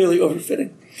 That's clearly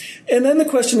overfitting. And then the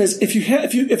question is, if you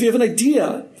have an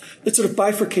idea that sort of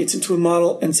bifurcates into a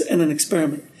model and an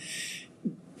experiment,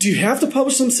 do you have to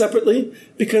publish them separately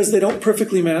because they don't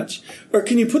perfectly match? Or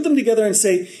can you put them together and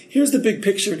say, here's the big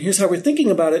picture and here's how we're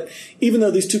thinking about it, even though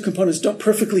these two components don't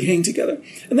perfectly hang together?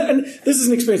 And this is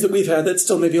an experience that we've had that's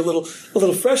still maybe a little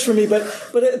fresh for me, but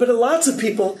lots of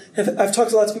people I've talked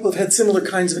to lots of people who've had similar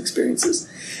kinds of experiences.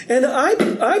 And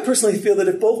I personally feel that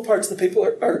if both parts of the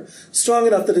paper are strong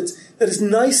enough that it's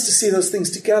nice to see those things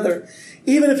together,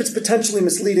 even if it's potentially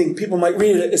misleading, people might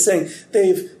read it as saying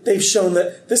they've shown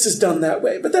that this is done that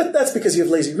way. But that's because you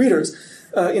have lazy readers.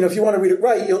 If you want to read it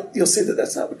right, you'll see that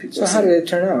that's not what people are saying. So how did it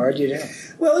turn out? What did you do?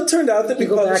 Well, it turned out that you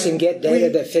go back and get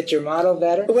data that fit your model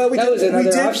better? Well, that was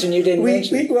another option you didn't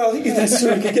mention. That's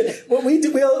true. We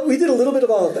did a little bit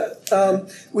of all of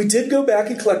that. We did go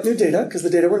back and collect new data because the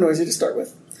data were noisy to start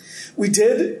with. We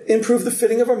did improve the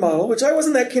fitting of our model, which I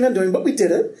wasn't that keen on doing, but we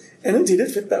did it, and indeed it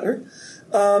fit better.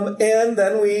 And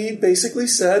then we basically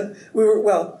said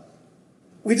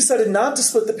we decided not to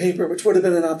split the paper, which would have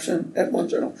been an option at one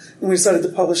journal, and we decided to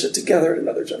publish it together at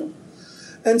another journal.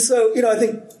 And so, I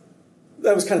think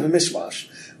that was kind of a mishmash.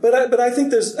 But I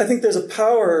think there's a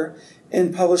power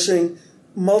in publishing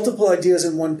multiple ideas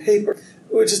in one paper,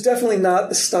 which is definitely not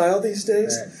the style these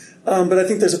days. Right. But I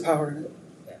think there's a power in it.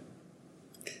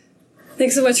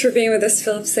 Thanks so much for being with us,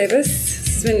 Philip Sebas.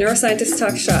 This has been Neuroscientist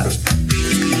Talk Shop.